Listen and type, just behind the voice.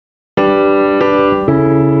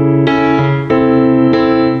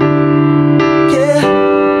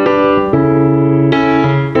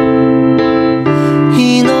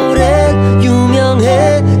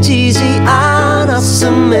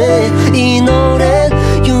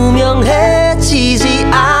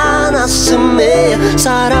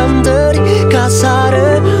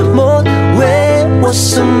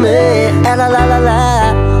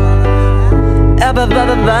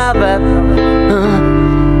빠바바바바바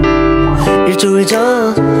일주일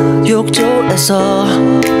전 욕조에서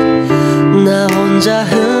나 혼자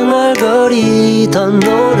흥얼거리던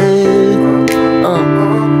노래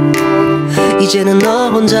이제는 너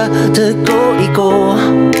혼자 듣고 있고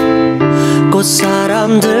곧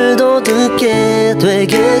사람들도 듣게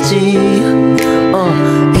되겠지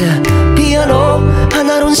피아노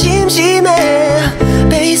하나론 심심해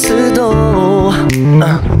베이스도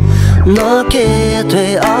넣게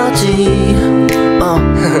되었지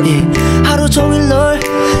하루 종일 널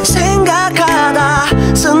생각하다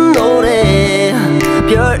쓴 노래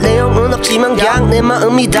별 내용은 없지만 그냥 내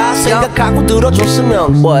마음이 다 생각하고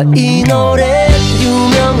들어줬으면 이 노래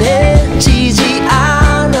유명해지지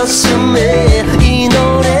않았음에 이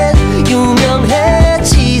노래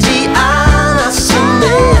유명해지지 않았음에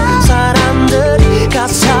사람들이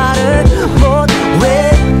가사를 못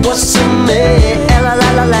외웠음에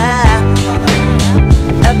엘라라라라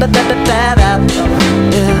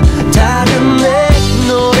다른 내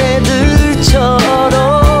노래들처럼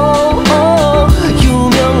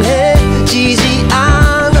유명해지지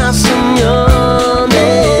않았으면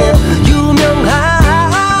해 유명한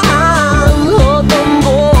어떤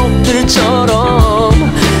곡들처럼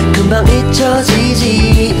금방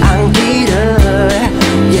잊혀지지 않기를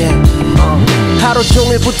하루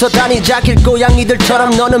종일 붙어 다니자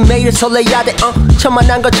길고양이들처럼 너는 매일 설레야 돼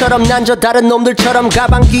천만한 것처럼 난 저 다른 놈들처럼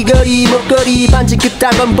가방 귀걸이 목걸이 반지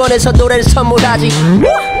그따건 번에서 노래를 선물하지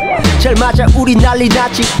잘 맞아 우리 난리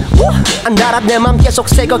났지 안 달아 내 맘 계속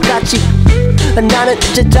새 것 같지 나는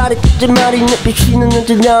이제 다리 말이 비치는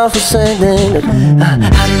눈질 나후세네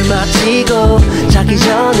하루를 마치고 자기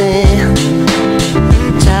전에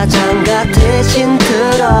자장가 대신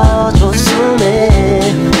들어줬음에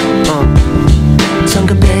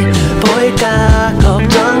성급해 보일까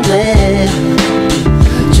걱정돼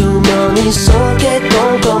주머니 속에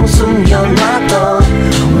꽁꽁 숨겨놨던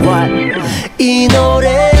이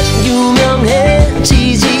노래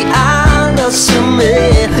유명해지지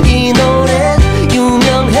않았음에 이 노래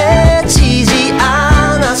유명해지지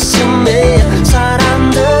않았음에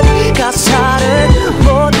사람들 가사를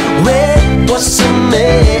못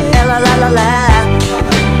외웠음에 엘라라라라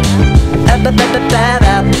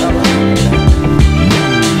에빠빠빠빠빠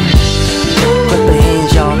Clap your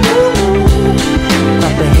hands, y'all.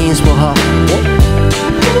 Clap your hands for her.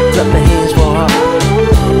 Clap your hands for her.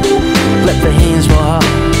 Clap your hands for her.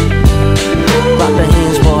 Clap your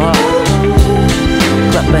hands for her.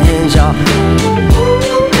 Clap your hands, y'all.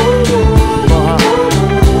 For her,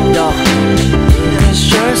 y'all. It's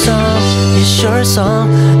your song. It's your song.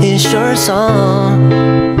 It's your song.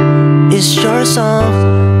 It's your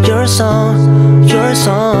song. Your song. Your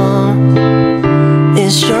song.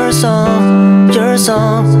 It's your song, your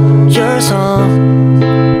song, your song.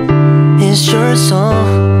 It's your song.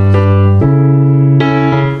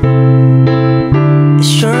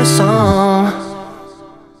 It's your song.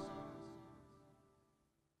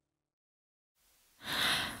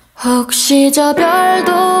 혹시 저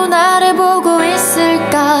별도 나를 보고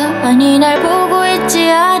있을까? 아니 날 보고 있지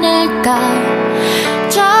않을까?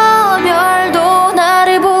 저 별도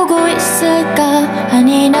나를 보고 있을까?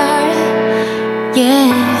 아니 날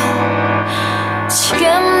지금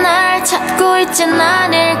날 찾고 있진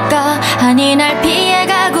않을까 아니 날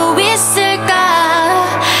피해가고 있을까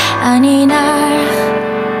아니 날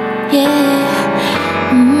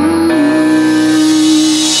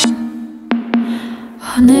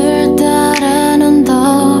오늘따라 넌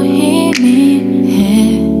더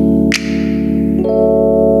희미해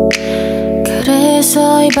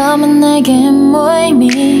그래서 이 밤은 내겐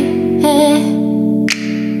무의미해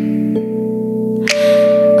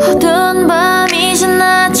어두운 밤이신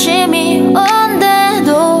아침이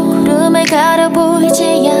온데도 구름을 가려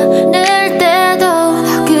보이지 않을 때도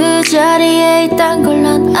너 그 자리에 있단 걸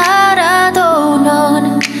난 알아도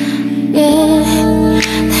넌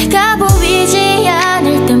내가 보이지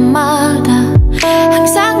않을 때마다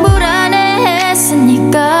항상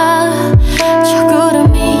불안해했으니까 저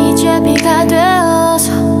구름이 이제 비가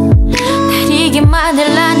되어서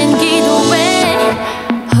내리기만을 나는 기도해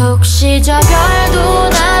혹시 저 별도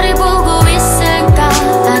나를 보고 있을까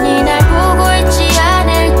아니 날 보고 있지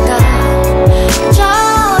않을까 저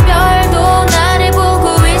별도 나를 보고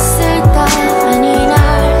있을까 아니 날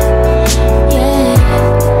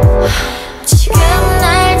지금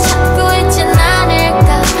날 찾고 있진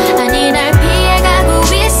않을까 아니 날 피해가고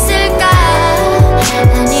있을까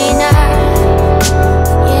아니 날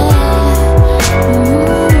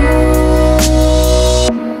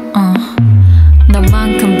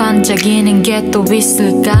너만큼 반짝이는 게 또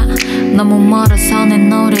있을까 너무 멀어서 내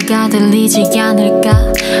노래가 들리지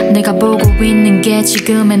않을까 내가 보고 있는 게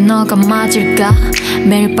지금의 너가 맞을까?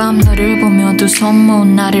 매일 밤 너를 보며 두 손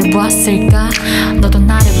모은 나를 보았을까? 너도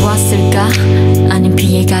나를 보았을까? 아님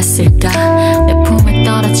피해갔을까? 내 품에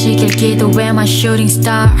떨어지길 기도해 my shooting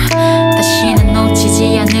star. 다시는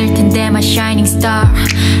놓치지 않을 텐데 my shining star.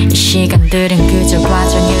 이 시간들은 그저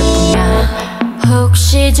과정일 뿐이야.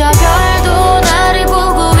 혹시 저 별도 나를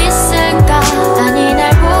보고 있을까? 아니 날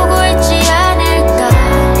보고 있지 않을까?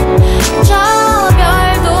 저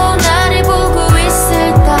별도 나를 보고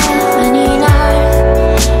있을까? 아니 날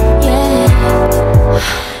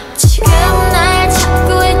지금 날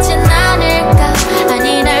찾고 있진 않을까?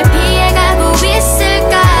 아니 날 피해가고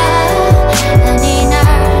있을까? 아니 날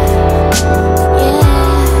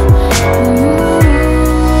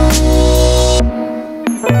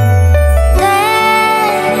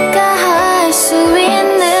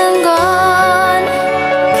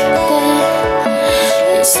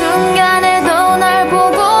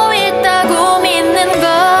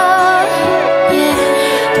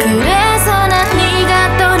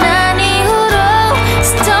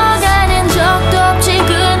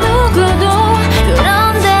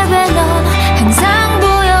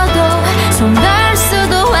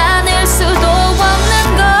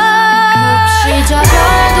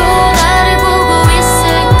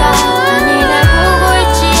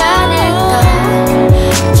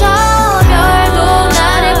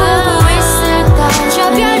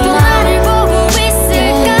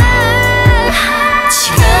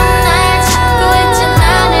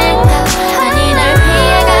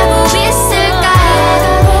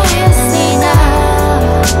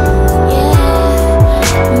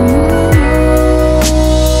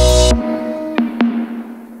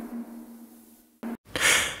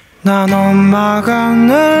난 엄마가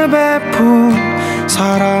늘 베푼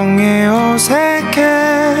사랑에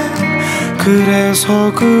어색해.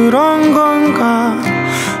 그래서 그런 건가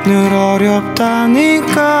늘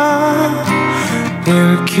어렵다니까.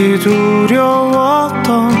 잃기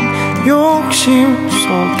두려웠던 욕심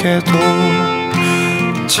속에도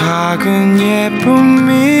작은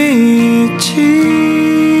예쁨이 있지.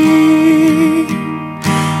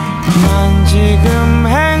 난 지금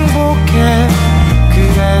행복해.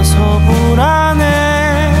 그래서 불안해.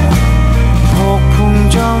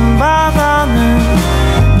 폭풍전 바다는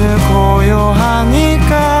늘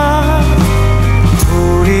고요하니까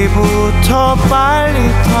우리 부터 빨리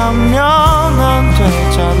타면 안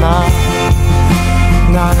되잖아.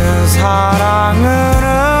 나는 사랑을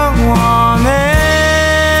응원해.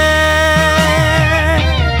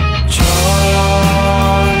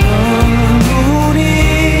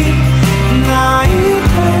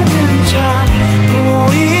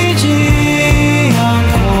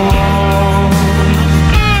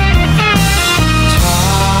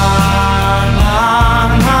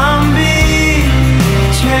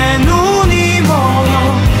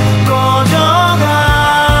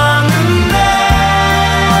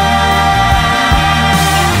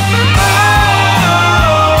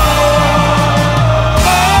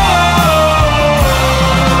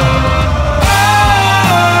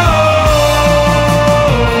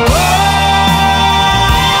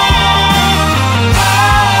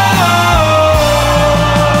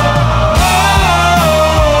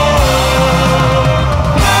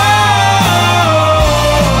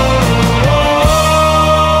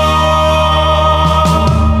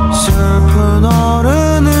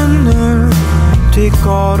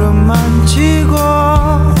 뒷걸음만 치고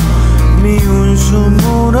미운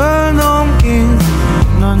수모를 넘긴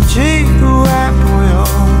넌 지루해 보여.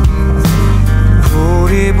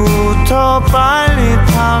 우리부터 빨리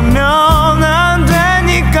타면 안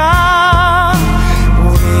되니까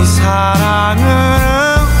우리 사랑을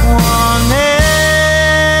응원해.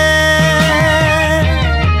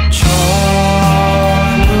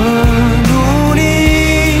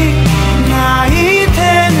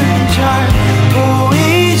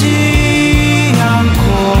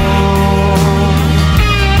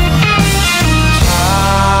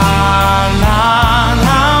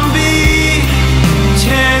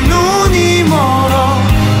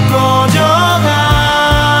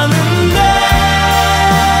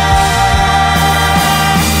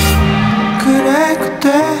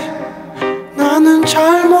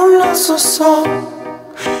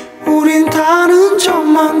 우린 다른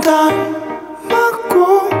점만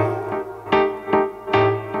닮았고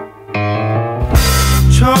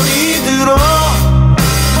저리 들어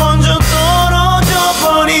먼저 떨어져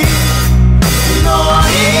버린 너와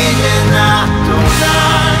이제 나도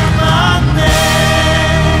닮았네.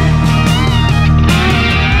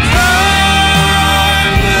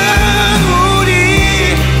 젊은 우리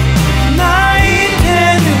나이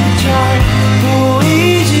때는 잘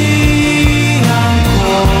보이지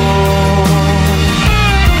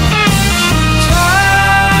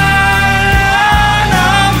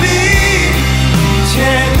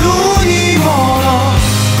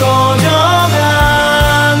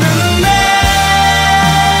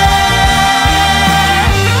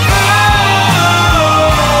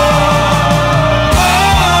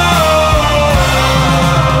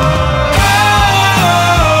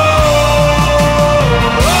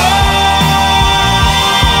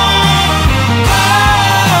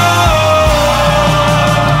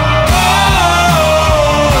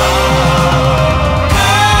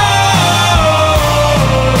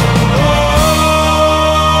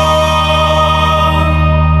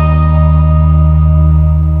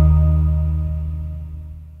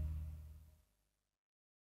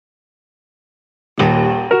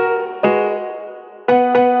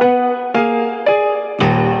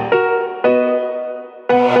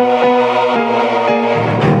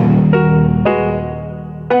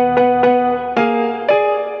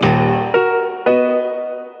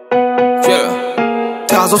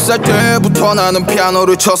 5살 때부터 나는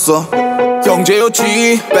피아노를 쳤어.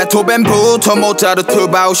 영재였지 베토벤부터 모차르트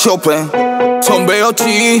바우 쇼팽.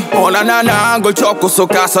 선배였지 어나나나 걸 적고서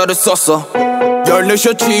가사를 썼어.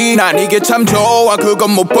 14셨지 난 이게 참 좋아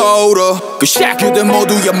그건 못 보러. 그 샤크들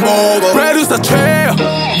모두 엿먹어. 프레드스타 최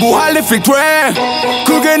무할리 필드램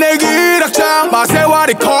그게 내 기락장.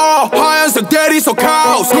 마세와리 커 하얀색 대리석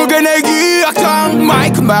하우스 그게 내 기락장.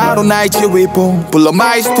 마이크 바로 나의 지휘봉 불러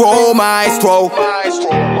마이스트로 마이스트로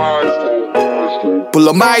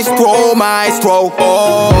불러 마이스트로 마이스트로.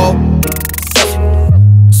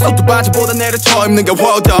 속도 바지보다 내려 쳐입는 게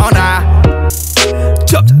워더나.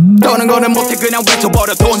 떠는 거는 못해 그냥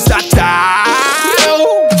외쳐버려 돈 쌌다.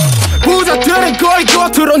 부자들은 거의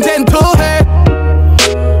겉으론 젠틀해.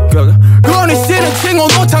 건이 씨는 칭호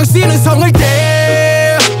노창 씨는 성을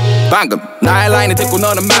대. 방금 나의 라인을 듣고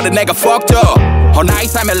너는 말해 내가 fucked up. 나의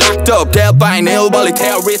삶에 locked up 대바인 일벌리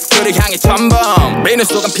테러리스트를 향해 첨벙. 미는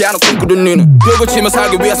쏘간 피아노 꿈꾸던 니는 벽을 치며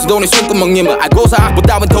살기 위해서 돈이 손구멍님을 알고서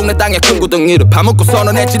악보다운 동네 땅에 큰 구덩이를 파묻고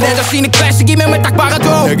선언했지 내 자신이 클래식이면 딱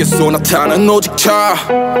박아줘. 내게서 나타난 오직 차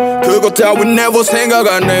그거 따윈 never 생각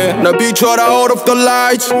안 해. 나 비춰라 all of the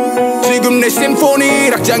lights. 지금 내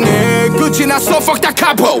심포니 락장에 끝이 났어 fuck that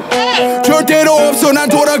capo. 절대로 없어 난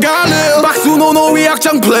돌아갈래. 박수 노노위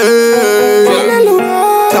악장 play.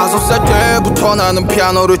 5살 때부터 나는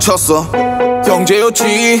피아노를 쳤어.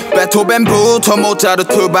 영재였지 베토벤부터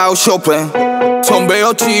모차르트 바우 쇼팽.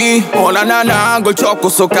 선배였지 어나나나 걸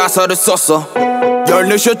적고서 가사를 썼어.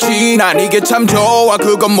 14셨지 난 이게 참 좋아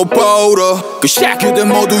그건 못 보러. 그 샤크들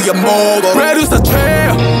모두 엿먹어. 프레드스타 최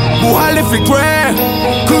무할리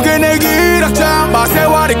필드램 그게 내 기락장.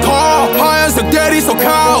 마세와리 커 하얀색 대리석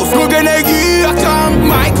하우스 그게 내 기락장.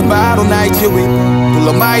 마이크 바로 나의 지휘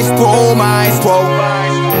불러 마이스트로 마이스트로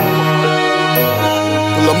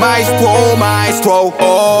불러 마이스트로 마이스트로.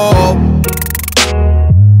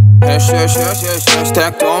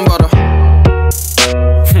 스택 돈 벌어.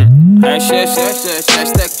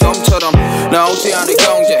 스택 좀처럼 나오지 않은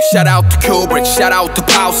경제. Shout out to Kubrick, shout out to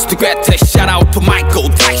Paus, to Goethe, shout out to Michael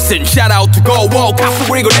Tyson, shout out to Go Walk. 가수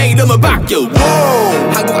그리고 내 이름을 바뀌어.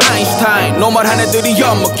 한국 아인슈타인 노멀한 애들이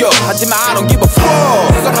엿먹여. 하지만 I don't give a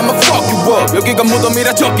fuck. So I'ma fuck you up. 여기가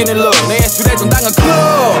무덤이라 적기는 love. 내 예술에 전당한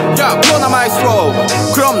club. 야 변화 마이스트로.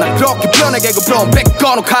 그럼 난 그렇게 변하게 그 브론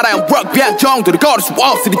백건호 카라형 럭비한 정도를 걸을 수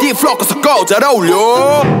없으니 디플로커 섞어 잘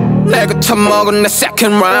어울려. 내가 처먹은 내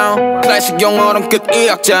second round 클래식 영어는 끝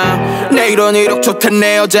 2악장. 내일은 이렇게 좋대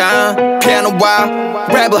내 여자. 피아노와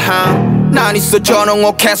랩을 한 난 있어 전용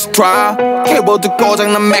오케스트라. 키보드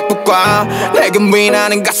고장난 맥북과 내겐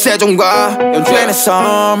위나는 가세종과 연주의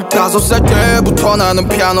삶. 5살 때부터 나는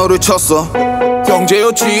피아노를 쳤어.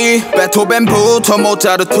 영재였지 베토벤부터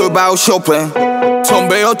모차르트 바우 쇼팽.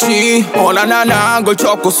 선배였지 어나나나 걸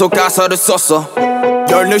적고서 가사를 썼어.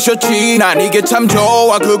 14셨지 난 이게 참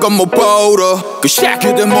좋아 그건 못 보러. 그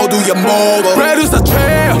샤크들 모두 엿먹어. 프레드스타 최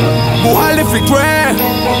무할리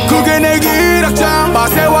필드램 그게 내 기락장.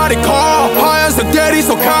 마세와리 커 하얀색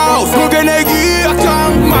대리석 하우스 그게 내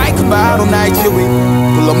기락장. 마이크 바로 나의 지휘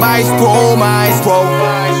불러 마이스트로 마이스트로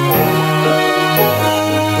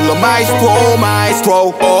불러 마이스트로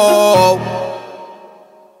마이스트로.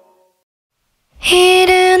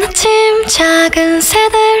 이른 아침 작은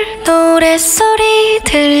새들 노랫소리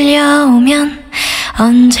들려오면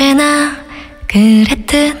언제나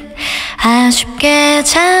그랬듯 아쉽게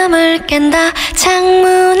잠을 깬다.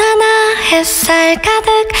 창문 하나 햇살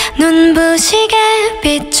가득 눈부시게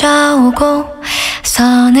비춰오고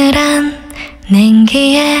서늘한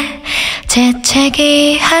냉기에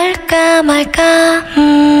재채기 할까 말까.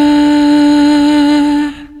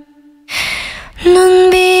 눈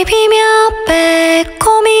비비며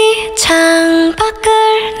빼꼼히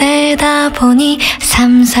창밖을 내다보니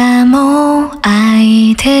 3, 3, 5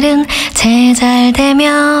 아이들은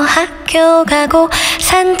제잘되며 학교 가고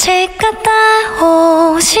산책 갔다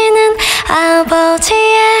오시는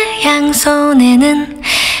아버지의 양손에는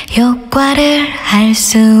효과를 알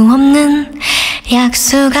수 없는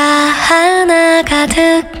약수가 하나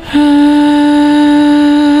가득.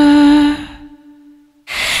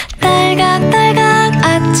 딸각딸각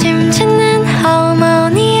아침 짓는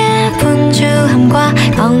어머니의 분주함과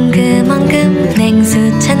엉금엉금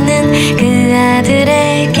냉수 찾는 그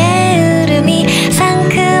아들의 게으름이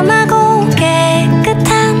상큼하고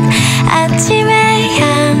깨끗한 아침의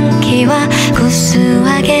향기와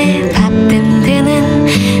구수하게 밥듬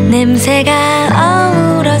드는 냄새가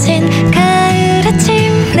어우러진 가을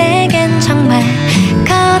아침. 내겐 정말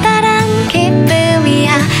커다란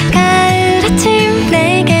기쁨이야. 가을 아침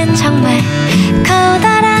내겐 정말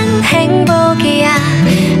커다란 행복이야.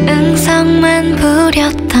 응성만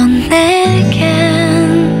부렸던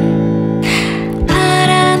내겐.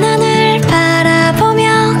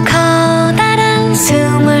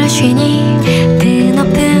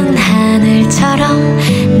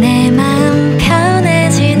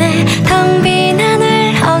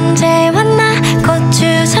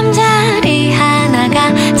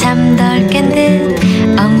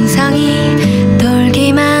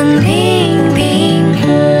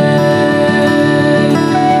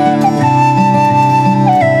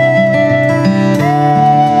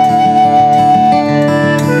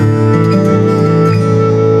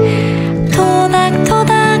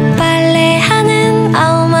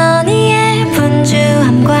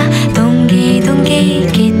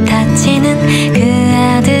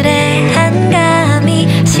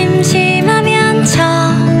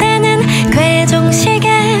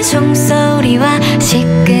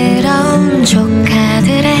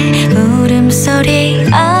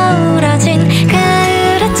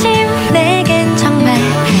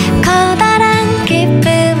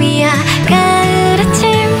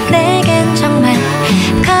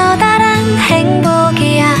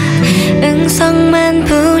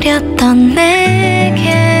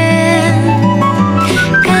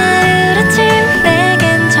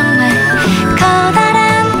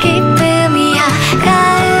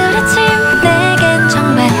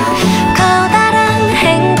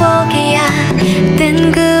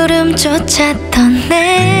 찾던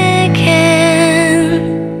내겐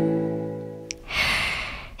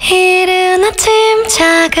이른 아침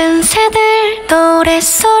작은 새들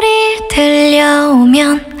노랫소리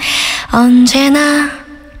들려오면 언제나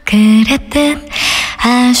그랬듯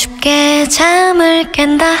아쉽게 잠을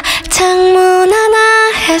깬다. 창문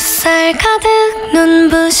하나 햇살 가득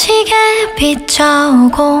눈부시게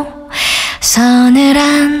비춰오고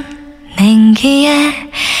서늘한 냉기에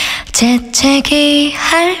재채기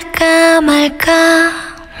할까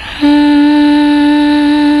말까.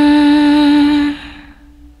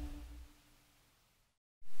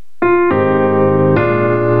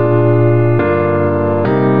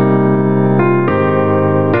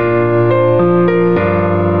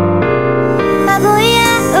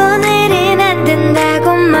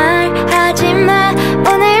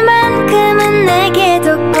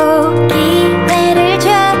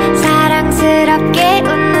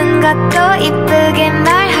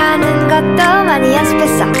 많이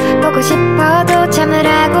연습했어. 보고 싶어도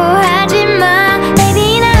참으라고 하지마.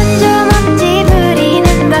 Baby 난 좀 억지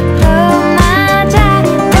부리는 것도 맞아.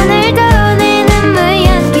 오늘도 내 눈물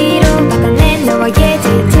연기로 받아낸 너와의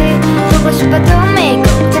데이트. 보고 싶어도 매일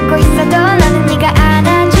꼭 잡고 있어도 너는 네가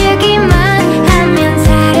안아주기만 하면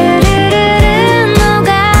사르르르르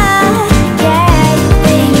녹아. Yeah,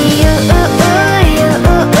 baby you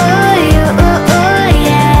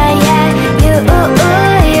yeah, yeah, you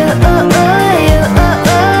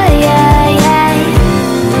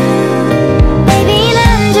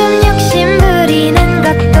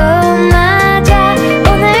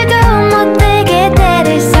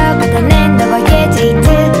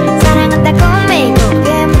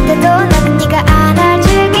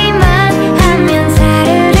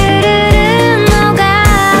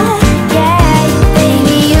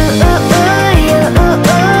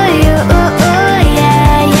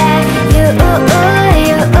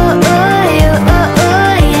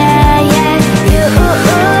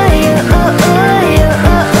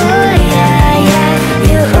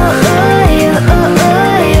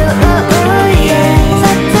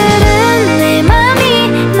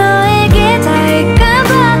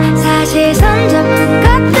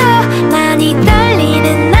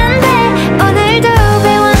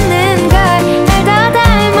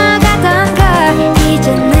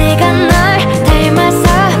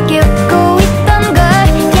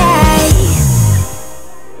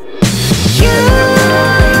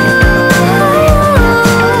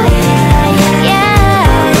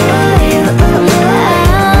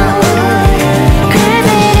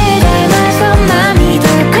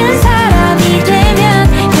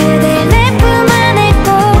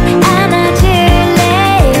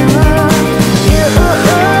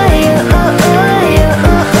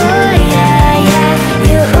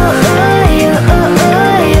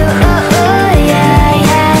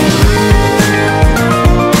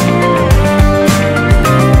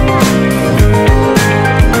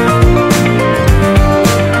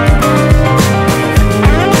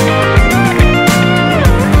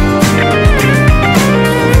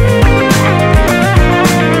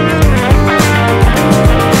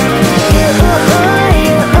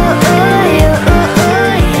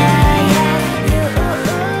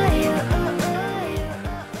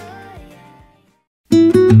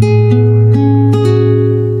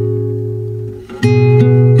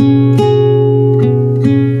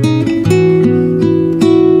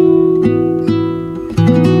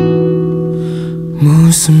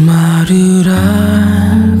무슨 말을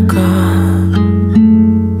할까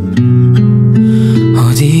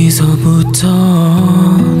어디서부터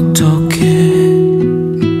어떻게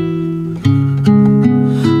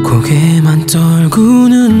고개만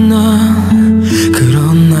떨구는 나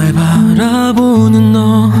그런 날 바라보는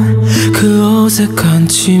너 그 어색한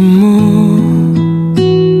침묵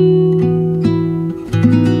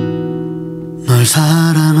널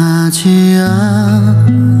사랑하지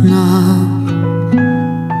않아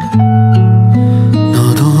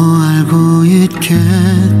너도 알고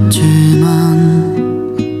있겠지만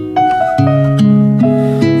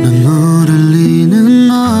눈물 흘리는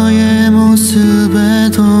너의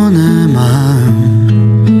모습에도 내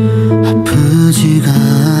마음 아프지가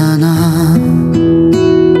않아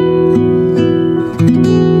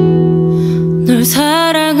널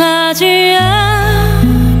사랑하지 않아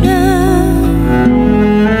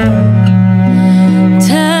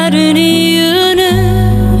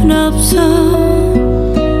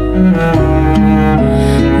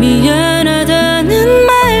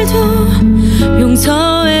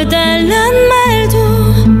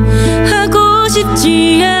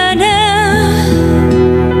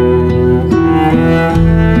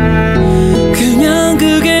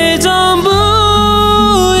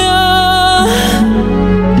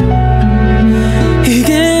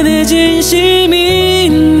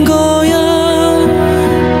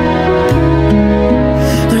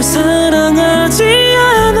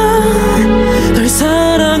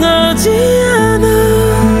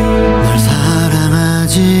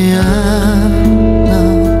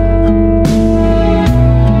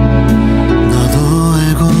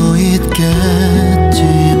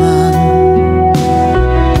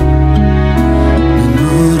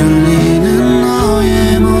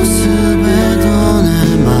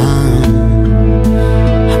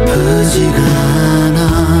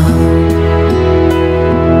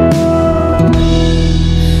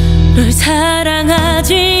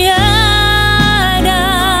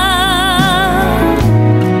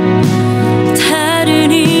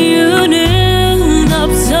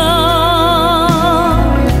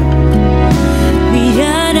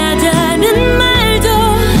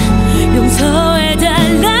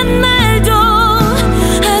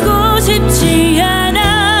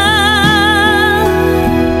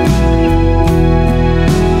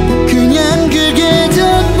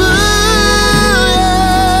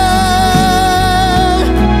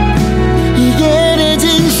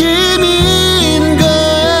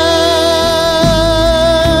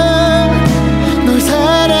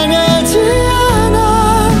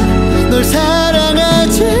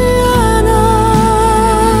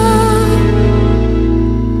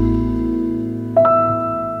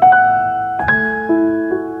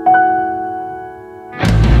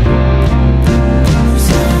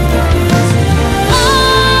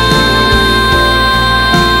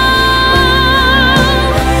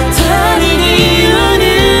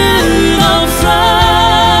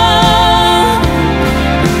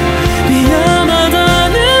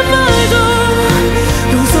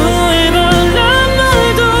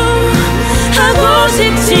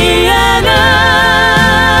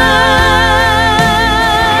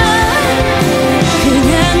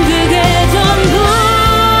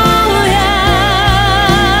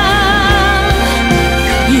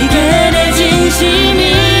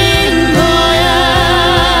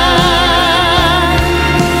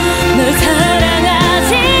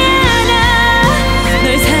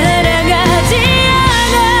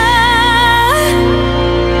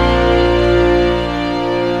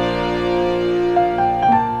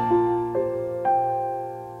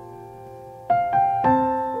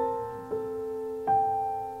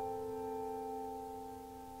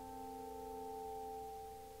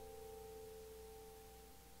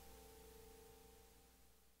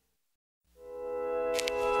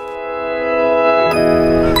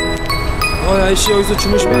아저씨 여기서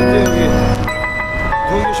주무시면 안 돼요. 여기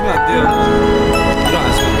누워 계시면 안 돼요.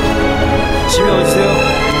 일어나세요. 집에 어디세요?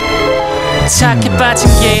 착해 빠진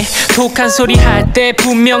게 독한 소리 할 때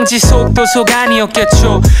분명 지속도속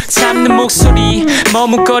아니었겠죠. 잡는 목소리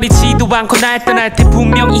머뭇거리지도 않고 날 떠날 때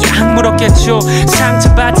분명 이 악물었겠죠.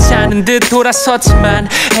 상처받지 않은 듯 돌아섰지만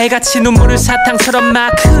애같이 눈물을 사탕처럼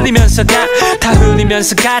막 흘리면서 다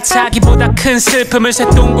흘리면서 가. 자기보다 큰 슬픔을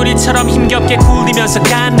쇳동구리처럼 힘겹게 굴리면서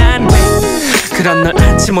가. 난 왜 그런 널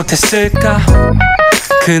안지 못했을까.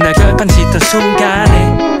 그날 결판 짓던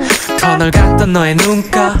순간에 더 널 같던 너의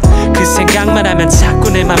눈가. 그 생각만 하면 자꾸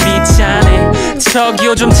내 맘이 짠해.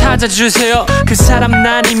 저기요 좀 찾아주세요. 그 사람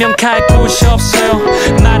아니면 갈 곳이 없어요.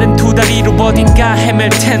 마른 두 다리로 어딘가 헤맬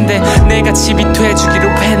텐데 내가 집이 돼주기로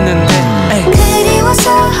했는데. 에이.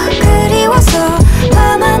 그리워서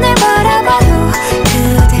밤하늘 바라봐도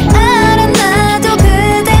그대 알아 나도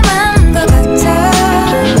그대 맘과 같아.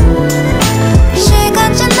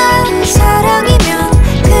 시간 지난 사랑이면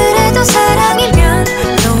그래도 사랑이면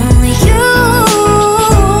Only you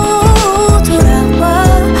돌아와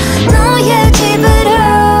너의 집으로.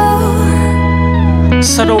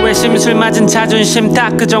 서로의 심술 맞은 자존심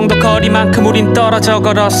딱 그 정도 거리만큼 우린 떨어져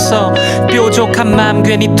걸었어. 뾰족한 맘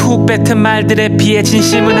괜히 툭 뱉은 말들에 비해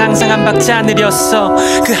진심은 항상 한 박자 느렸어.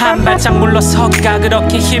 그 한 발짝 물러서기가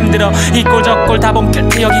그렇게 힘들어. 이 꼴 저 꼴 다 본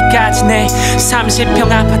끝에 여기까지네.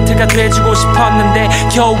 30평 아파트가 돼주고 싶었는데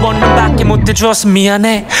겨우 원룸밖에 못 돼주어서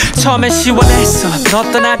미안해. 처음엔 시원했어. 너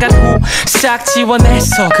떠나간 후 싹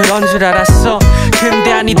지워냈어. 그런 줄 알았어.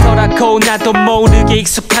 근데 아니더라고. 나도 모르게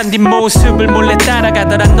익숙한 네 모습을 몰래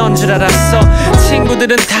따라가더라. 넌 줄 알았어.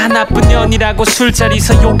 친구들은 다 나쁜 년이라고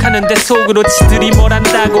술자리에서 욕하는데 속으로 지들이 뭘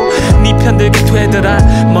안다고 네 편 들게 되더라.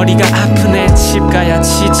 머리가 아프네. 집 가야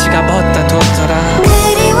지치가 벗다 뒀더라.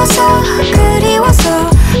 그리워서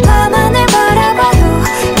밤하늘 바라봐도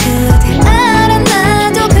그대 알아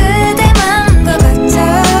나도 그대 맘과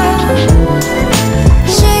같아.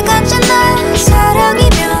 시간 지난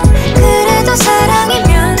사랑이면 그래도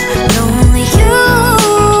사랑이면 Only you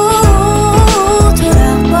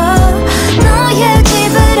돌아와 너의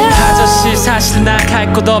집으로. 아저씨 사실 나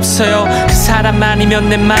갈 곳 없어요. 그 사람 아니면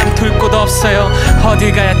내 맘 둘 곳 없어요.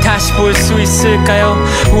 어딜 가야 다시 볼 수 있을까요.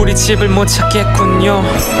 우리 집을 못 찾겠군요.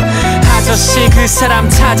 아저씨 그 사람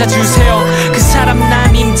찾아주세요. 그 사람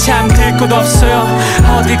아닌 잠들 곳 없어요.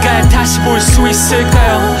 어딜 가야 다시 볼 수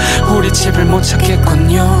있을까요. 우리 집을 못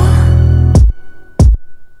찾겠군요.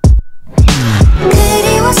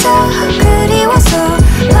 그리워서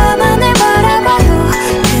밤하늘 바라봐도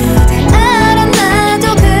그대 알아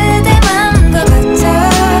나도 그대 맘과 같아.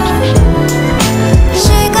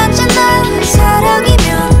 시간 지난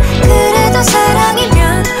사랑이면 그래도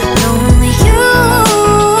사랑이면 Only you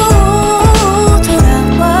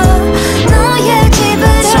돌아와 너의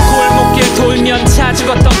집으로. 저 골목길 돌면 자주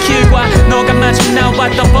걷던 길과 너가 마중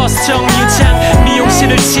나왔던 버스 정류장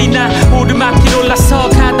미용실을 지나 오르막길 올라서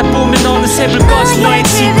가다 보면 어느새 불 꺼진 너의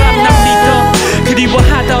집 앞. 난 믿어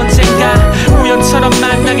그리워하다 언젠가 우연처럼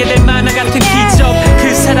만나게 될 만화 같은 기적.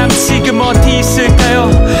 그 사람 지금 어디 있을까요.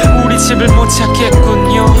 우리 집을 못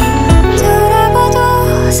찾겠군요.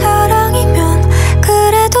 돌아봐도 사랑이면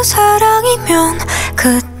그래도 사랑이면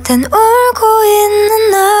그땐 울고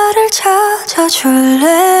있는 나를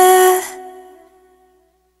찾아줄래.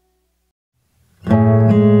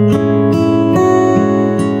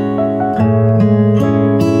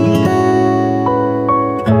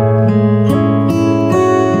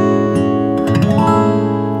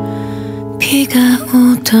 비가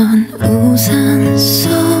오던 우산 속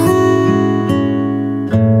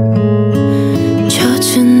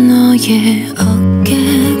젖은 너의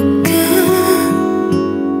어깨끝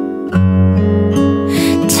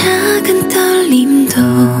작은 떨림도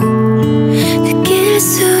느낄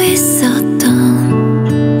수 있었던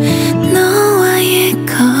너와의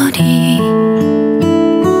거리.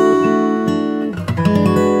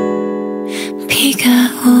 비가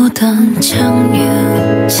오던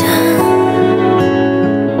정류장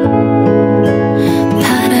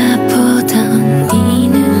바라보던 네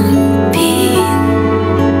눈빛.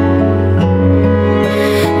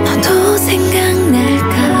 너도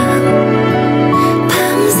생각날까.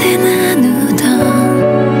 밤새 나누던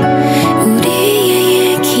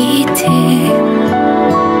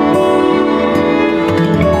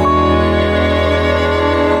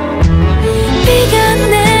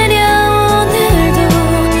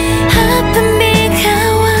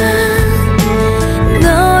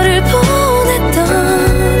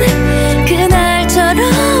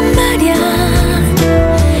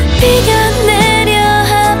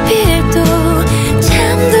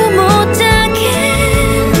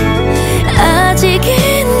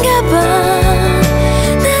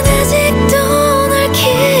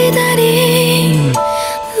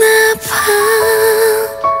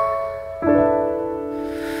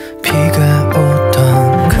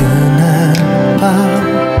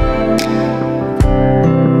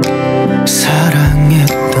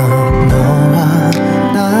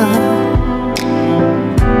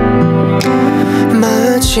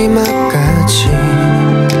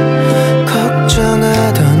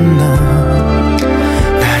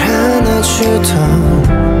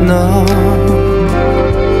안아주던 너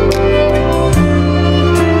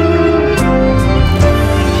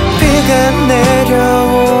비가 내려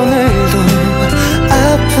오늘도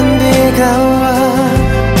아픈 비가 와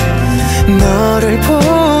너를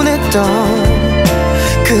보냈던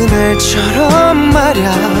그날처럼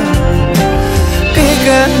말야 비가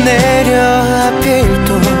내려 하필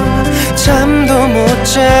또 잠도 못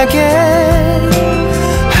자게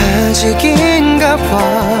아직인가 봐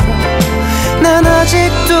난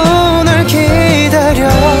아직도 널 기다려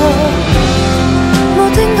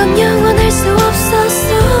모든 건 영원할 수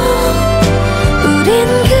없었어 우린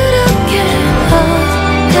그렇게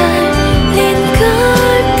엇갈린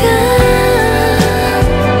걸까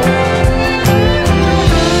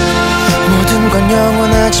모든 건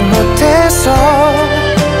영원하지 못해서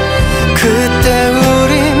그때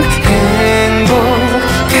우린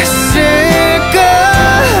행복했을까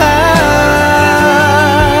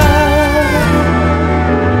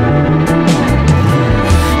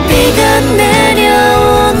비가 내려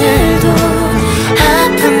오늘도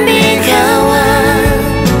아픈 비가 와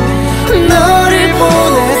너를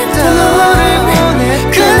보냈던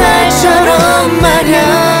그날처럼 말야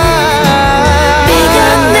비가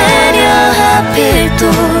내려 하필 또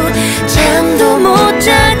잠도 못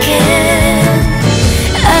자게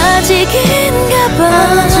아직인가 봐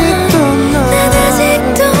난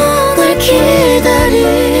아직도 널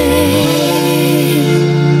기다리나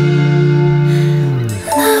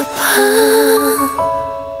봐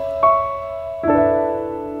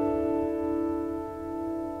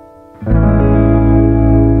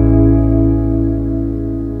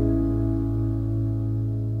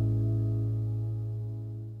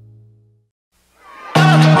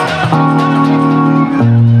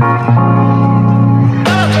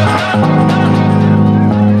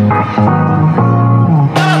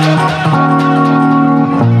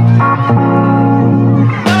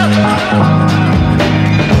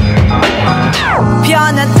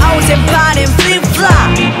편한 옷에 바른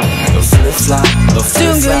flip-flop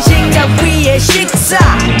둥근 식탁 위에 식사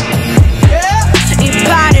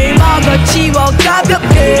이빨을 먹어 치워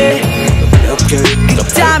가볍게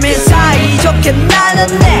땀을 사이좋게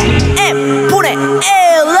나눴네 M분의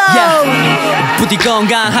 1로 부디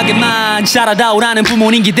건강하게만 자라다 오라는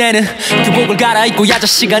부모님 기대는 교복을 갈아입고 야자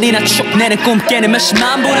시간이나 쭉 내는 꿈 깨는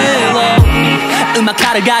몇십만 분의 1로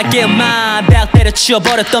음악하러 갈게 엄마 대학 때려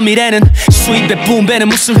치워버렸던 미래는 수입의 분배는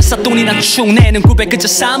무슨 회사 돈이나 축 내는 900 그저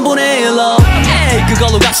 3분의 1로 에이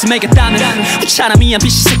그걸로 값을 매겼다면 우차람이한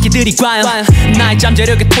비시 새끼들이 과연 나의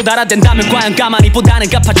잠재력에 도달화된다면 과연 가만히 보다는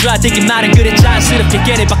갚아줘야 되긴 말은 그래 자연스럽게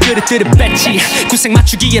걔네 밥그릇들을 뺐지 구색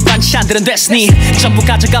맞추기에 반찬들은 됐으니 전부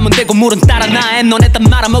가져가면 되고 물은 따라 나해 너네다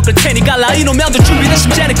말아먹을 테니 갈라 이놈 면도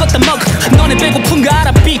준비됐으면 쟤네 껐다 먹어 너네 배고픈 거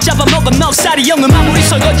알아 빅 잡아먹어 넉살이 형은 마무리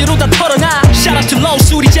설거지로 다 털어놔 Shout out to low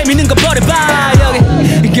술이 재밌는 거 버려봐 여기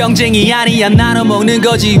경쟁이 아니야 나눠 먹는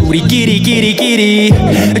거지 우리끼리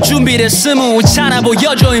준비됐으면 우차나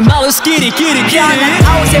보여줘 임마 Let's get it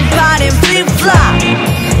편한 옷에 바른 flip-flop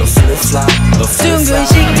둥근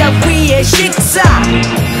식탁 위에 식사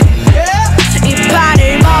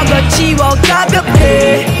이빨을 먹어 치워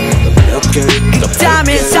가볍게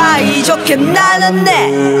땀을 사이좋게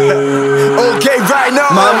나눴네 Okay right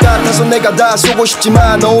now 마음 같아서 내가 다 쏘고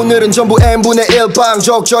싶지만 오늘은 전부 n분의 1방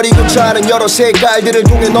적절히 괜찮은 여러 색깔들을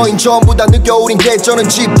통해 너흰 전부 다 느껴 우린 개쩌는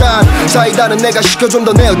집단 사이다는 내가 시켜 좀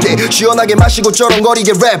더 내어대 시원하게 마시고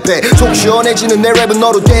쩌렁거리게 랩해 속 시원해지는 내 랩은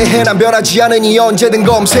너로 대해 난 변하지 않으니 언제든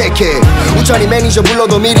검색해 우찬이 매니저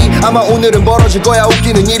불러도 미리 아마 오늘은 벌어질 거야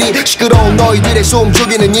웃기는 일이 시끄러운 너희들의 숨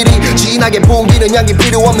죽이는 일이 진하게 풍기는 향기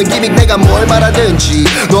필요 없는 기믹 내가 뭘 말하든지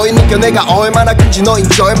너희 느껴 내가 얼마나 큰지 너흰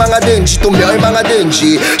절망하든지 또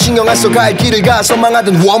멸망하든지 신경 안 써 갈 길을 가서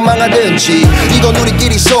망하든 원망하든지 이건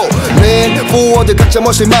우리끼리 so man forward 각자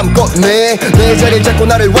멋을 맘껏 내 자리를 잡고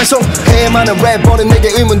나를 완성해 많은 래퍼는 내게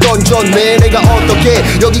의문 던졌네 내가 어떻게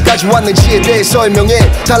여기까지 왔는지에 대해 설명해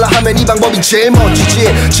달라 하면 이 방법이 제일 멋지지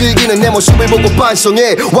즐기는 내 모습을 보고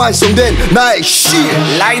반성해 완성된 나의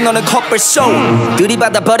shit 라이너는 커플 쇼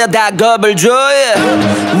들이받아 버려 다 겁을 줘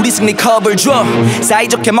yeah. 우리 승리 컵을 줘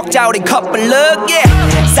사이좋게 먹자 우리 커플 look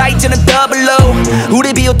yeah. 사이즈는 더블로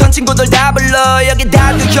우리 비웃던 친구들 다 불러 여기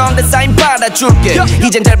다들 형들 사인 받아줄게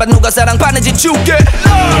이젠 잘 봐 누가 사랑받는지 줄게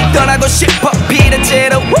떠나고 싶어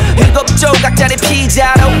비례제로 7조각짜리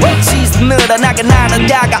피자로 치즈 늘어나게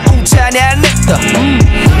나누다가 우차냐 냈어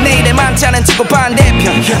내일의 만찬은 지구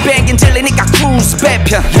반대편 뱅긴 질리니까 크루즈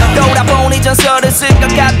배편 돌아보니 전설을 쓸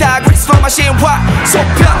것 같아 크리스마스 신화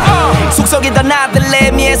속편 속속이던 아들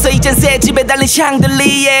레미에서 이 이젠 새 집에 달린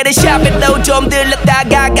샹들리에를 샤벨로 좀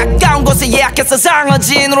들렀다가 가까운 곳에 예약해서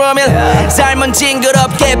상어진으로 오면 삶은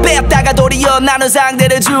징그럽게 뺐다가 도리어 나는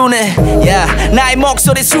상대를 주네 yeah, 나의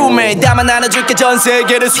목소리 숨을 담아 나눠줄게 전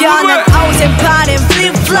세계를 편한 옷에 파는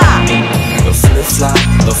플립플랍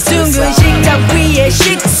둥근 식탁 위에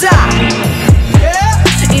식사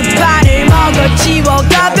이 판을 먹어 치워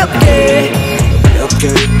가볍게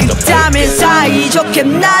그렇다면 사이좋게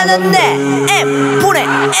나눴네 M분의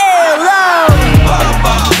 1로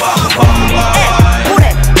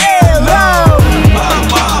M분의 1로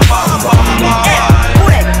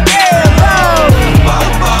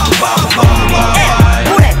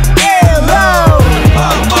M분의 1로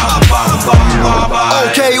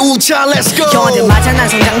오케이 우차 렛츠고 형한테 맞아 난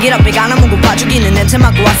성장기라 배가 나무고 봐주기는 냄새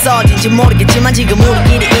맡고 왔어 어딘지 모르겠지만 지금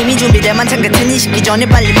우리끼리 이미 준비된 만찬 같은 이 식기 전에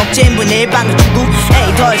빨리 먹자 N분의 1방을 주고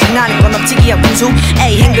에이 더 이상 나는 건 없지 기약 분수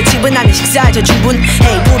에이 행거집은 나는 식사에 저 주분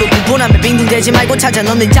에이 부르 구분하면 빙둥대지 말고 찾아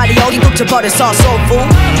너는 자리 여기 굽혀버렸어 soulful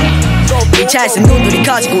 1차에선 눈들이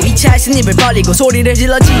커지고 2차에선 입을 벌리고 소리를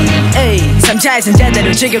질렀지 에이 3차에선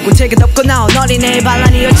제대로 즐겼고 즐겨덮고 나온 어린애의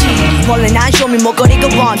반란이었지 원래 난 쇼미 목걸이가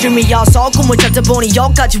원dream이어서 꿈을 찾다 보니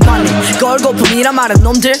여기까지 왔네 걸고품이란 말은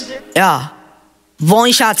놈들 야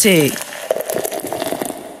원샷이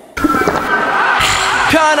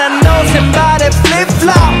편한 옷에 발에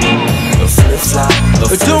플립플랍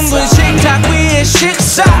둥근 식탁 위에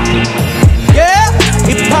식사 yeah,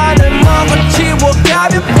 이 판을 먹어 치워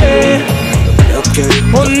가볍게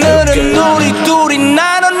오늘은 우리 둘이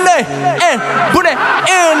나눴네 N분의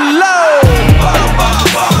 1로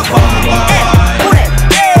N분의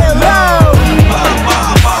 1로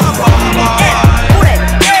N분의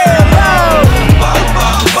 1로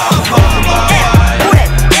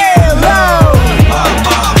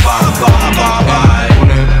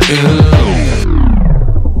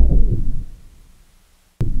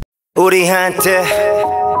우리한테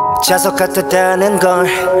자석 같았다는 건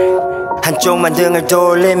한쪽만 등을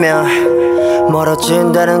돌리면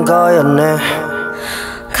멀어진다는 거였네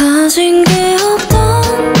가진 게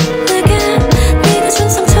없던 내게 네가 준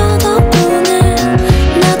상처 덕분에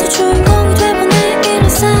나도 주인공이 돼보네 이런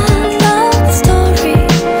sad love story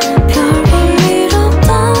별 볼 일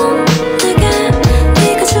없던 내게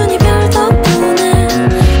네가 준 이별 덕분에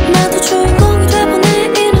나도 주인공이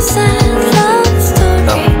돼보네 이런 sad love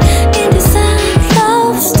story in this sad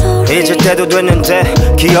love story 잊을 때도 됐는데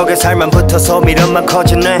기억에 살만 붙어서 미련만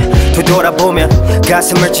커지네 되돌아보면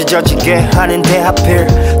가슴을 찢어지게 하는데 하필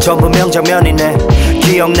전부 명장면이네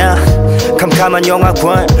기억나 캄캄한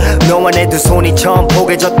영화관 너와 내 두 손이 처음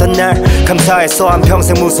포개졌던 날 감사해서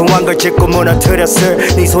한평생 무수한 걸 짚고 무너뜨렸을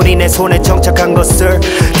네 손이 내 손에 정착한 것을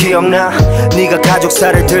기억나 네가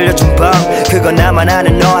가족사를 들려준 밤 그건 나만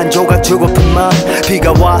아는 너 한 조각 주고픈 맘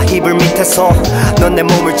비가 와 이불 밑에서 넌 내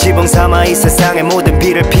몸을 지붕 삼아 이 세상의 모든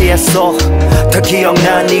비를 피했어 더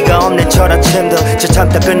기억나 네가 없는 첫 아침도 저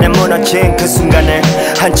참다 끝내 무너진 그 순간을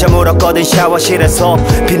한참 울었거든 샤워실에서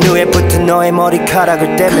비누에 붙은 너의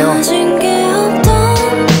머리카락을 떼며 가진 게 없던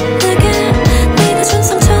내게 네가 준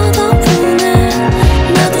상처 덕분에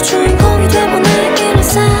나도 주인공이 돼보네 이런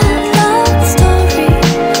sad love story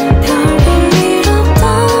별 볼 일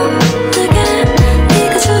없던 내게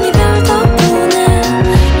네가 준 이별 덕분에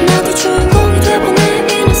나도 주인공이 돼보네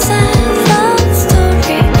이런 sad love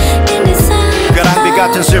story in this sad 가랑비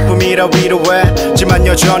같은 슬픔이라 위로해지만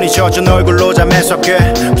여전히 젖은 얼굴로 잠에서 깨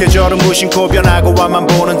계절은 무심코 변하고 와만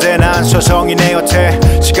보는데 난 서성이 내 곁에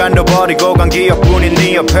시간도 버리고 간 기억뿐인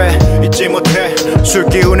네 옆에 잊지 못해 술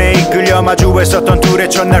기운에 이끌려 마주했었던 둘의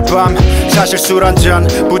첫날 밤 사실 술 한 잔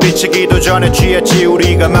부딪히기도 전에 취했지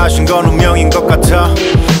우리가 마신 건 운명인 것 같아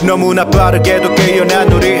너무나 빠르게도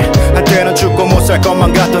깨어난 우리 한때는 죽고 못 살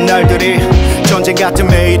것만 같던 날들이 전쟁 같은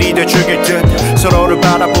매일이 되죽일 듯 서로를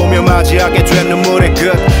바라보며 맞이하게 된 눈물의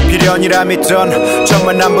끝 비련이라 믿던 첫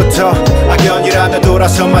만남부터 악연이라며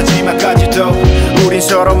돌아서 마지막까지도 우린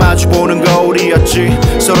서로 마주보는 거울이었지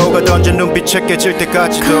서로가 던진 눈빛에 깨질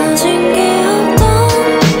때까지도 가진 게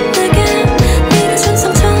없던 내게 네가 준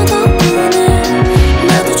상처 덕분에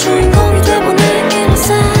나도 주인공이 돼보네 이런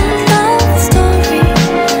sad love story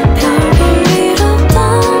별 볼 일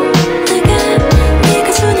없던 내게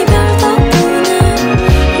네가 준 이별 덕분에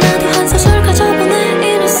나도 한 소절 가져보네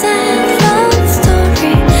이런 sad love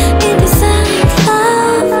story in this sad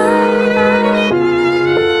love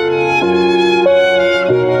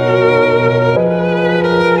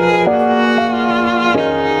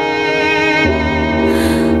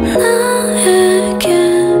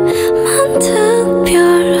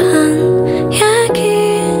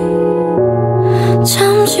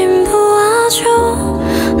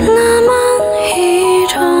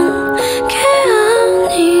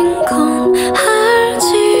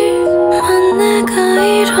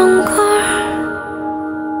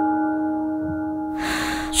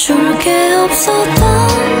줄 게 없었던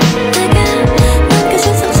내게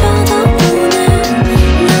남겨진 상처 덕분에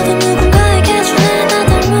나도 누군가에게 전해 나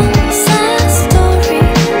닮은 sad story.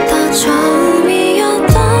 더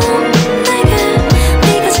처음이었던 내게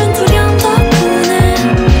네가 준 두려움 덕분에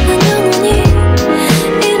난 영원히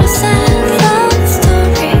in a sad love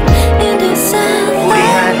story, in this sad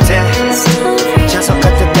love story. 자석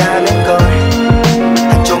같았다는 걸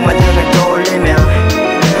한쪽만 눈을 돌리면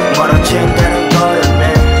멀어진다는 거였네.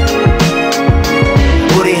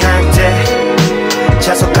 우리한테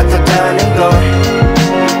자석 같았다는 걸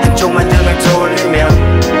한쪽만 눈을 돌리면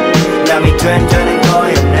남이 된다는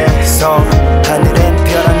거였네. So 하늘엔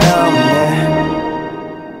별 하나 없네.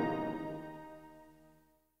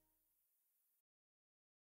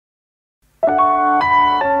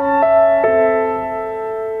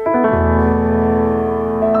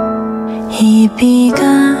 이 비가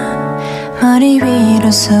머리 위로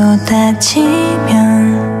쏟아지면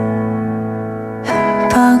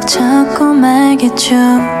흠뻑 젖고 말겠죠.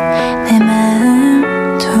 내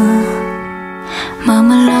마음도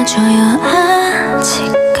머물러줘요.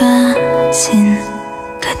 아직까진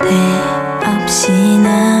그대 없이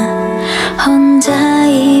나 혼자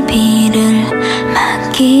이 비를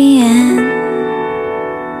맞기엔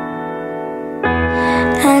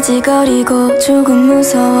아직 어리고 조금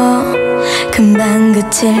무서워. 금방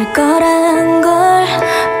그칠 거란 걸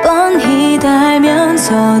뻔히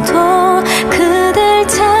알면서도 그댈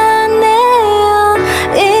찾네요.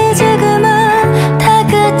 이제 그만 다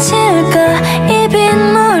그칠까. 이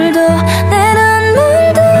빗물도 내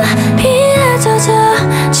눈물도 비에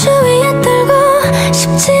젖어 주위에 떨고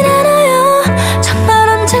싶진 않아요. 정말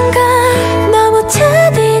언젠가 너무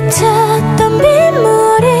차디찼던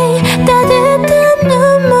빗물이 따뜻한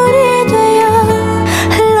눈물이 되어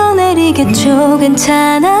흘러내리겠죠.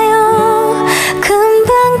 괜찮아요.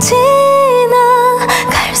 금방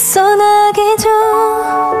지나갈 소나기죠.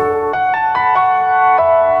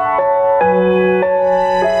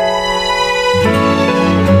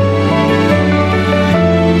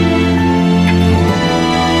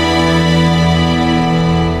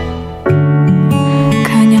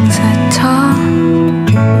 그냥 스쳐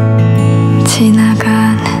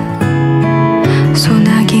지나가는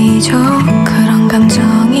소나기죠. 그런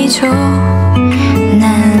감정이죠.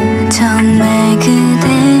 난 정말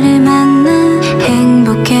그대를 만나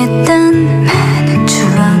행복했던 많은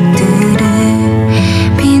추억들을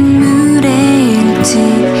빗물에 잃지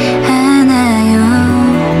않아요.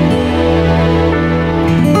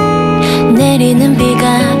 내리는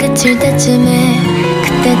비가 그칠 때쯤에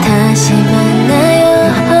그때 다시 만나요.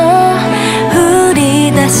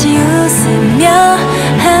 우리 다시 웃으며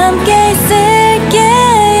함께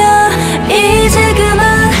있을게요. 이제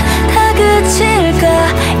그만 다 그칠까.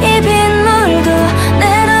 이 빗물도 내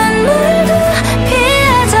눈물도 비에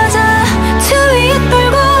젖어 주위에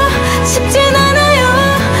떨고 싶진 않아요.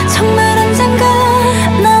 정말 언젠가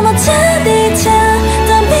너무 차디찼던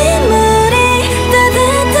빗물이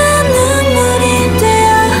따뜻한 눈물이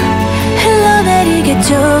되어 흘러내리겠죠.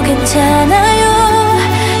 괜찮아요.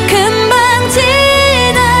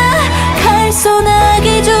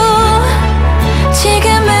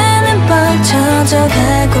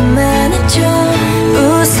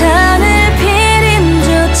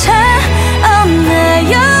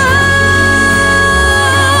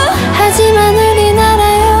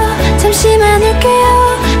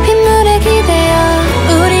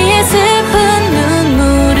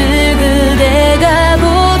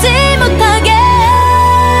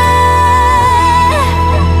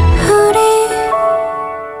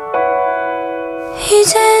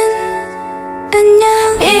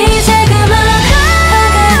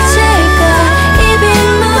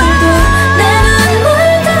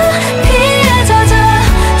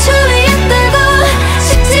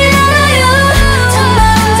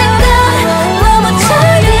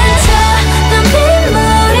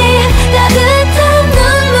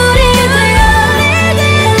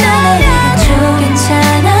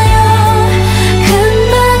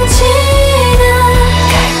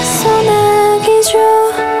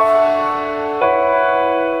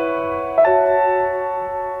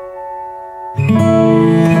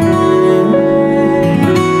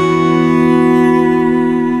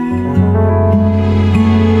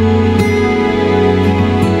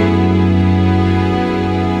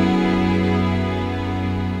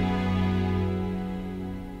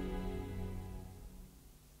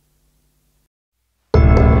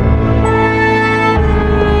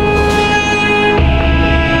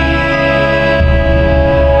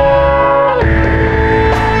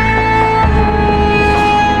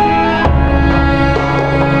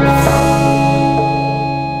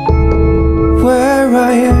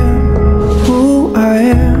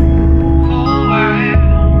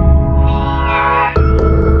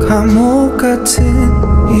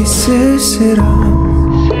 이 쓸쓸함.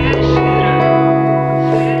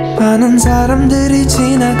 많은 사람들이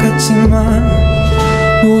지나갔지만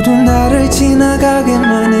모두 나를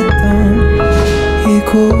지나가게만 했던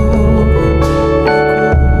이곳.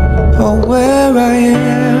 Oh, where I am.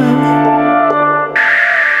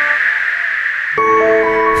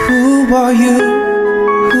 Who are you?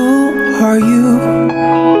 Who are you?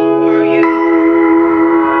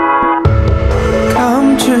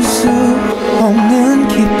 감출 수 없는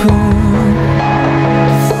기분.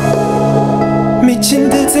 미친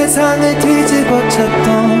듯 세상을 뒤집어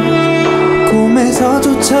쳤던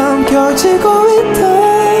꿈에서조차 엉켜지고 있던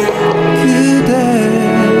그대.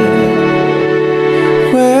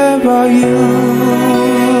 Where are you?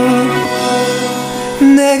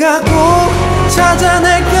 내가 꼭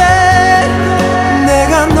찾아낼게.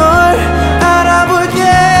 내가 널 알아볼게.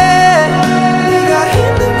 네가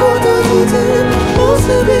힘든 곳 어디든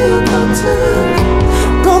모습이 어떻든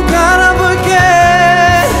꼭 알아볼게.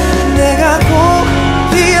 내가 꼭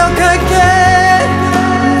기억할게.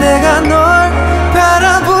 내가 널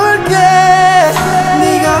바라볼게.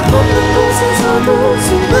 네가 없는 곳에서도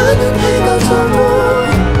수많은 해가 져도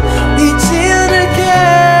잊지 않을게.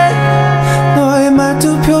 너의 말투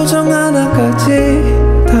표정 하나까지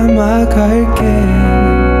담아갈게.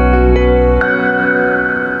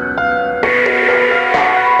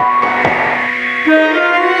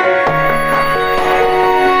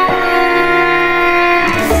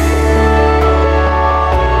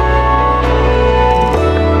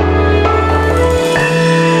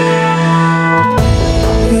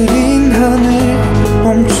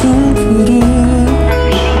 멈춘 구름.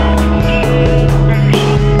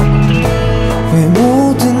 왜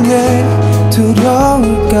모든 게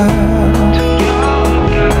두려울까.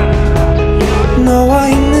 너와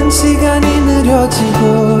있는 시간이 느려지고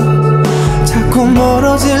자꾸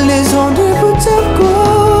멀어질 네 손을 붙잡고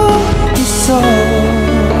있어.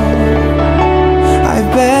 I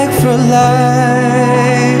beg for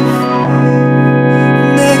life.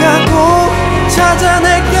 내가 꼭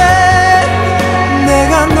찾아낼게.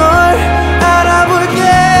 내가 널 알아볼게.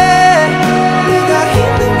 네가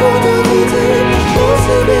힘든 곳 어디든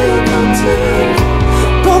모습이 어떻든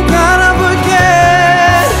꼭 알아볼게.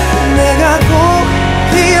 내가 꼭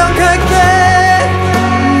기억할게.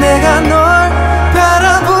 내가 널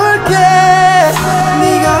바라볼게.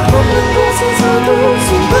 네가 없는 곳에서도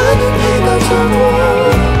수많은 해가 져도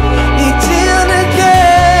잊지 않을게.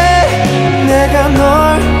 내가 널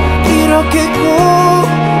이렇게 꼭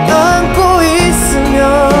안고 있으면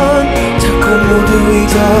자꾸 모두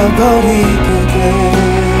잊어버리게 돼.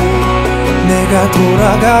 내가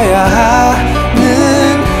돌아가야 하는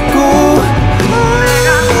곳. 내가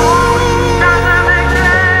꼭 찾아낼게.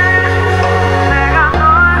 내가 널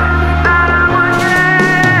따라볼게.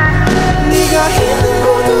 네가 있는 곳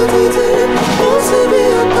어디든 모습이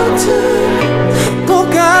어떻든 꼭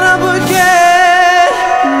알아볼게.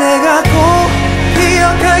 내가 꼭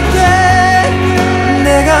기억할게.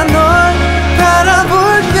 내가 널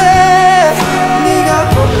바라볼게. 네가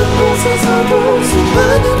없는 곳에서도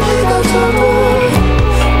수많은 해가 져도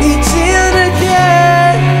잊지 않을게.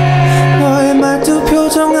 너의 말투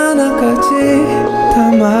표정 하나까지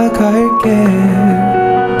담아갈게.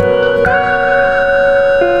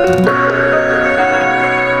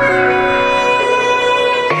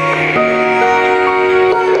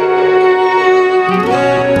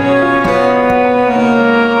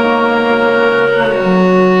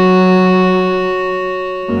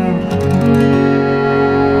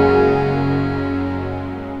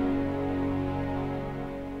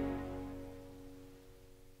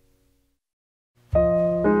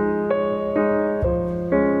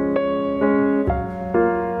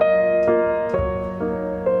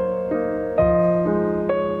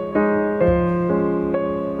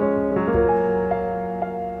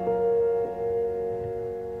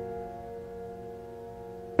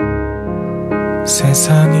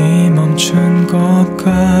 세상이 멈춘 것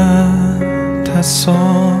같았어.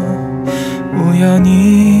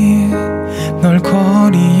 우연히 널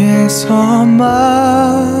거리에서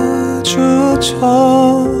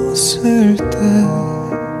마주쳤을 때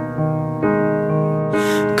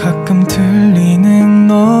가끔 들리는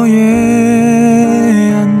너의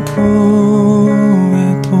안부에도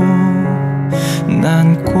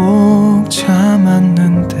난 꼭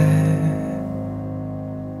참았는데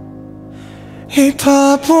이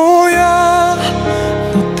바보야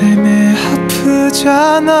너 때문에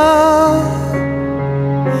아프잖아.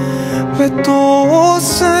 왜 또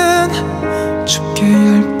옷은 춥게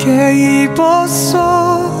얇게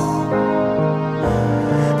입었어.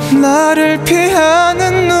 나를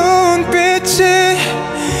피하는 눈빛이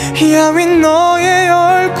야윈 너의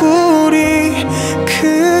얼굴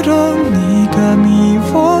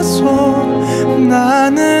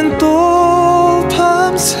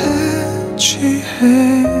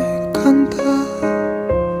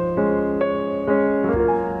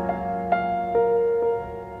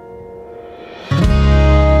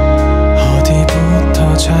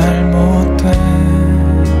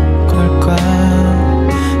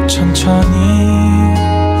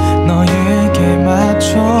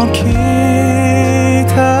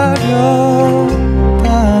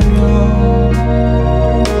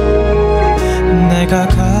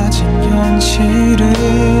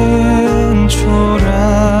실은 초라했고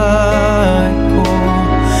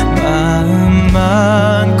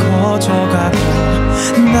마음만 커져가고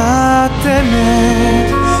나 때문에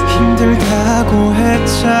힘들다고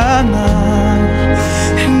했잖아.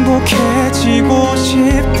 행복해지고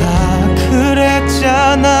싶다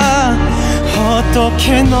그랬잖아.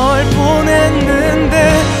 어떻게 널 보냈는데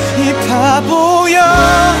이 바보야.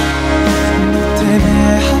 너 때문에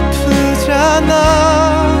아프잖아.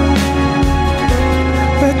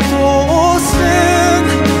 왜 또 옷은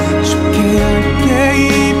춥게 얇게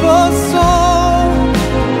입었어.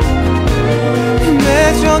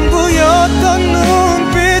 내 전부였던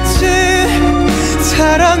눈빛이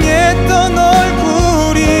사랑했던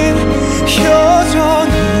얼굴이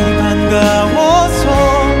여전히 반가워서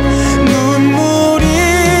눈물이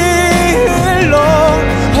흘러.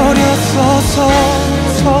 어렸어서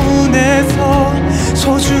서운해서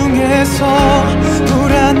소중해서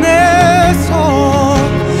불안해서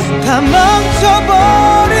다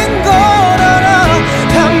망쳐버린 걸 알아.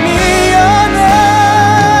 다 미안해.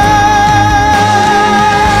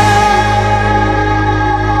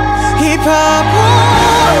 이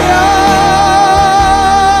바보야.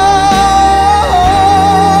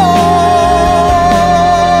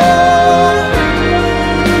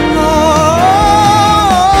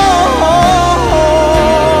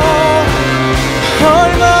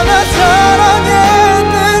 얼마나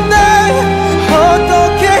사랑했는데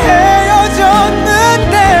어떻게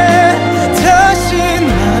헤어졌는데 다시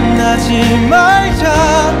만나지 말자.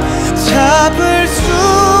 잡을 수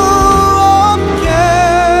없게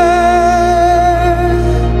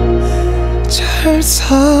잘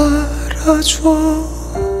살아줘.